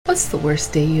What's the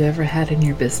worst day you ever had in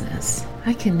your business?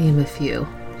 I can name a few.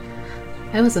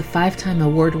 I was a 5-time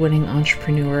award-winning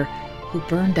entrepreneur who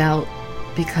burned out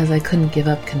because I couldn't give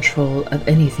up control of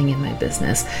anything in my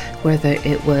business, whether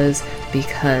it was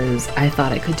because I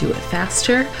thought I could do it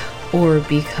faster or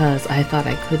because I thought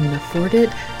I couldn't afford it.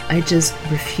 I just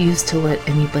refused to let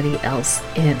anybody else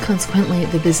in. Consequently,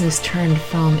 the business turned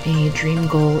from a dream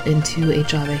goal into a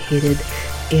job I hated,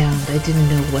 and I didn't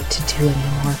know what to do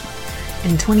anymore.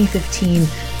 In 2015,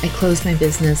 I closed my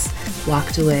business,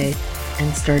 walked away,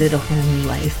 and started a whole new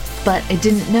life. But I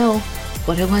didn't know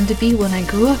what I wanted to be when I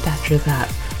grew up after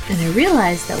that. And I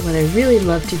realized that what I really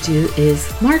love to do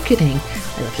is marketing.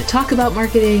 I love to talk about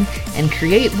marketing and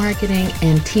create marketing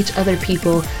and teach other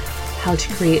people how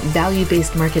to create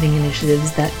value-based marketing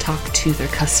initiatives that talk to their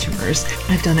customers.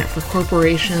 I've done it for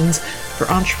corporations, for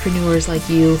entrepreneurs like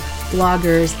you,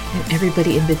 bloggers, and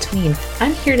everybody in between.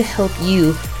 I'm here to help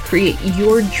you create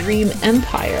your dream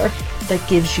empire that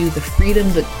gives you the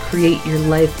freedom to create your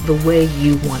life the way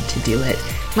you want to do it.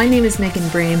 My name is Megan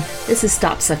Brame. This is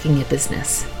Stop Sucking at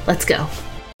Business. Let's go.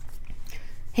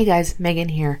 Hey guys, Megan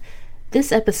here.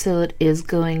 This episode is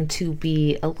going to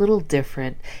be a little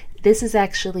different. This is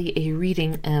actually a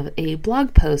reading of a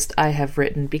blog post I have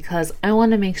written because I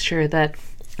want to make sure that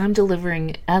I'm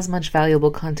delivering as much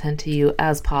valuable content to you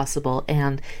as possible.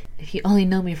 And if you only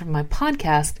know me from my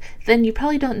podcast, then you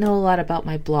probably don't know a lot about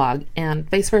my blog and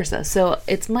vice versa. So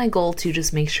it's my goal to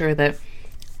just make sure that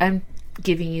I'm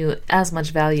giving you as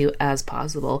much value as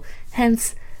possible.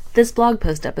 Hence, this blog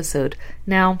post episode.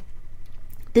 Now,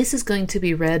 this is going to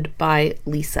be read by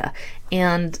Lisa.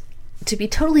 And to be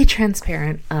totally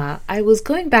transparent, I was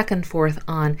going back and forth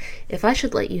on if I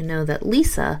should let you know that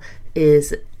Lisa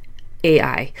is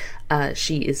AI.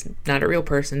 She is not a real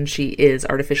person. She is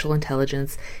artificial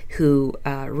intelligence who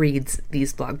reads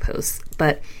these blog posts.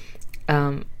 But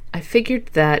I figured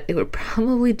that it would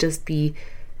probably just be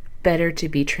better to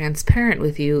be transparent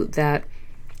with you that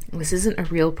this isn't a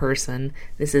real person.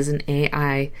 This is an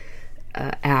AI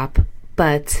app,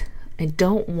 but I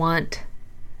don't want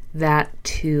that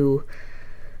to,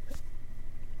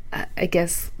 I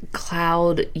guess,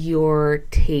 cloud your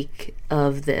take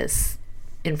of this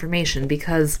information,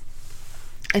 because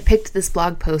I picked this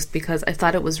blog post because I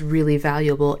thought it was really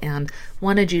valuable and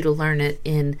wanted you to learn it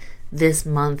in this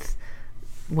month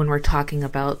when we're talking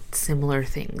about similar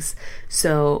things.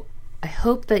 So I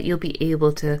hope that you'll be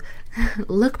able to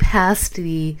look past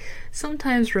the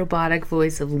sometimes robotic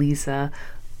voice of Lisa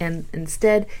and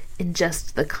instead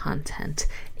ingest the content.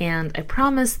 And I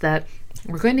promise that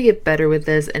we're going to get better with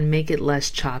this and make it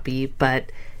less choppy,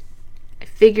 but I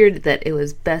figured that it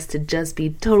was best to just be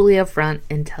totally upfront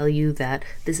and tell you that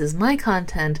this is my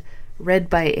content read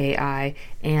by AI,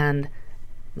 and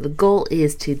the goal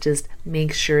is to just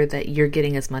make sure that you're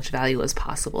getting as much value as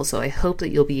possible. So I hope that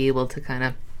you'll be able to kind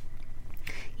of,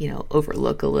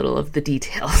 overlook a little of the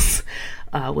details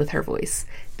with her voice.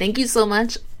 Thank you so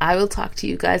much. I will talk to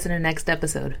you guys in our next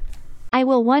episode. I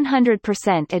will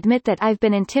 100% admit that I've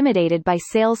been intimidated by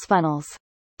sales funnels.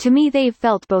 To me, they've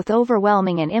felt both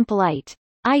overwhelming and impolite.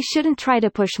 I shouldn't try to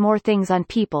push more things on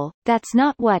people. That's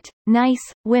not what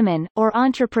nice women or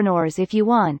entrepreneurs, if you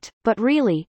want, but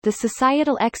really, the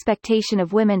societal expectation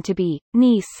of women to be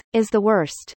nice is the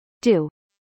worst.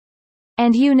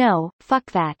 And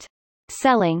fuck that.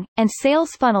 Selling, and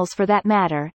sales funnels for that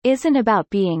matter, isn't about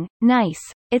being nice.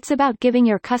 It's about giving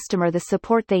your customer the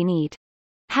support they need.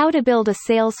 How to build a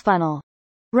sales funnel.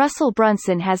 Russell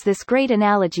Brunson has this great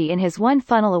analogy in his One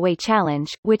Funnel Away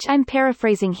challenge, which I'm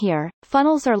paraphrasing here.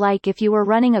 Funnels are like if you were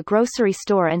running a grocery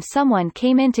store and someone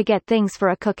came in to get things for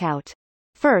a cookout.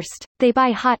 First, they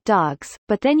buy hot dogs,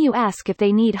 but then you ask if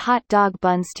they need hot dog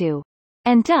buns too.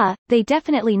 And they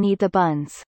definitely need the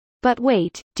buns. But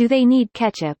wait, do they need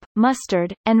ketchup,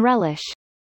 mustard, and relish?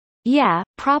 Yeah,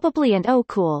 probably, and oh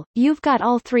cool, you've got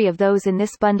all three of those in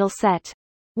this bundle set.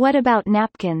 What about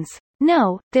napkins?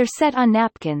 No, they're set on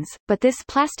napkins, but this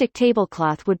plastic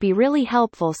tablecloth would be really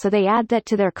helpful, so they add that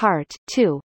to their cart,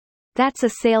 too. That's a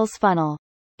sales funnel.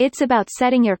 It's about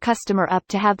setting your customer up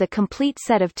to have the complete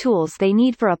set of tools they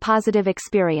need for a positive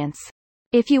experience.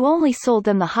 If you only sold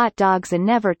them the hot dogs and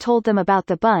never told them about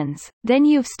the buns, then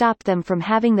you've stopped them from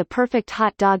having the perfect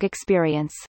hot dog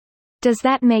experience. Does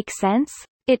that make sense?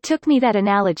 It took me that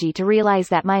analogy to realize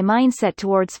that my mindset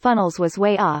towards funnels was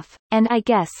way off, and I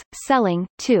guess, selling,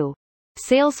 too.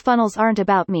 Sales funnels aren't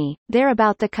about me, they're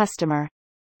about the customer.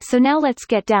 So now let's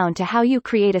get down to how you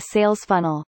create a sales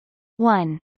funnel.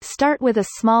 1. Start with a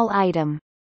small item.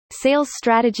 Sales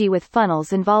strategy with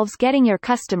funnels involves getting your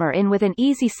customer in with an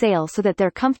easy sale so that they're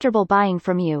comfortable buying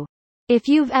from you. If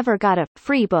you've ever got a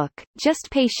free book, just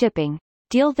pay shipping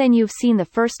deal, then you've seen the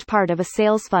first part of a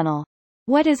sales funnel.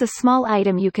 What is a small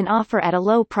item you can offer at a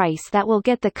low price that will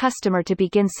get the customer to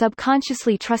begin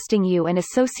subconsciously trusting you and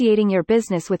associating your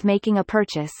business with making a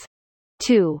purchase?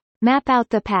 2. Map out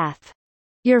the path.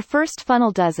 Your first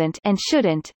funnel doesn't and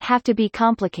shouldn't have to be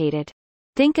complicated.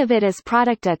 Think of it as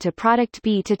product A to product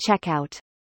B to checkout.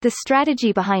 The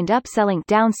strategy behind upselling,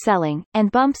 downselling,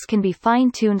 and bumps can be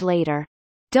fine-tuned later.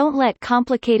 Don't let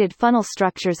complicated funnel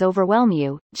structures overwhelm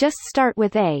you, just start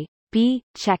with A, B,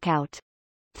 checkout.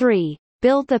 3.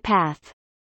 Build the path.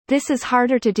 This is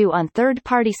harder to do on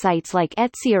third-party sites like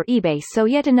Etsy or eBay, so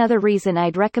yet another reason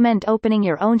I'd recommend opening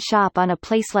your own shop on a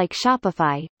place like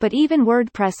Shopify, but even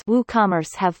WordPress,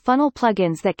 WooCommerce have funnel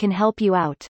plugins that can help you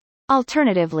out.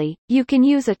 Alternatively, you can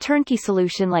use a turnkey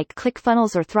solution like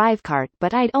ClickFunnels or Thrivecart,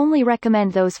 but I'd only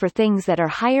recommend those for things that are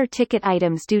higher ticket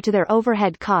items due to their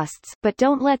overhead costs, but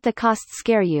don't let the costs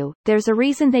scare you. There's a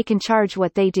reason they can charge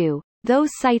what they do.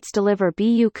 Those sites deliver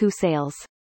BUQ sales.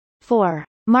 4.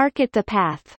 Market the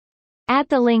path. Add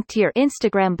the link to your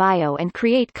Instagram bio and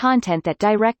create content that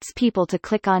directs people to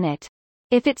click on it.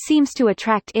 If it seems to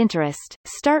attract interest,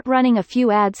 start running a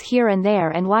few ads here and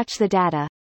there and watch the data.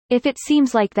 If it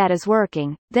seems like that is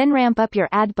working, then ramp up your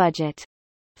ad budget.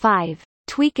 5.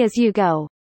 Tweak as you go.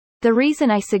 The reason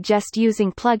I suggest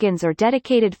using plugins or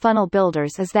dedicated funnel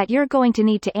builders is that you're going to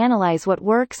need to analyze what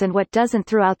works and what doesn't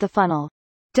throughout the funnel.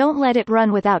 Don't let it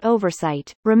run without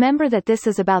oversight. Remember that this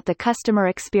is about the customer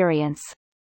experience.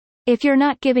 If you're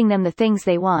not giving them the things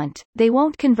they want, they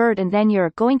won't convert, and then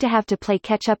you're going to have to play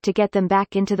catch up to get them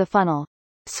back into the funnel.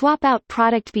 Swap out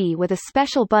product B with a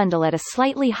special bundle at a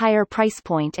slightly higher price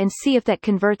point and see if that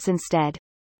converts instead.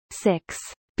 6.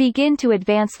 Begin to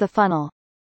advance the funnel.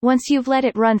 Once you've let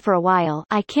it run for a while,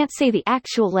 I can't say the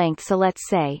actual length, so let's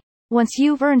say, once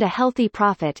you've earned a healthy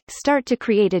profit, start to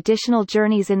create additional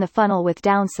journeys in the funnel with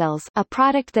downsells, a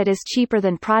product that is cheaper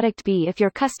than product B if your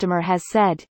customer has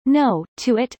said no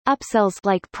to it, upsells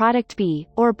like product B,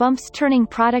 or bumps, turning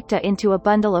product A into a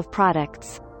bundle of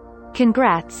products.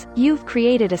 Congrats, you've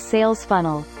created a sales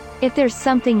funnel. If there's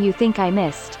something you think I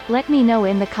missed, let me know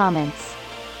in the comments.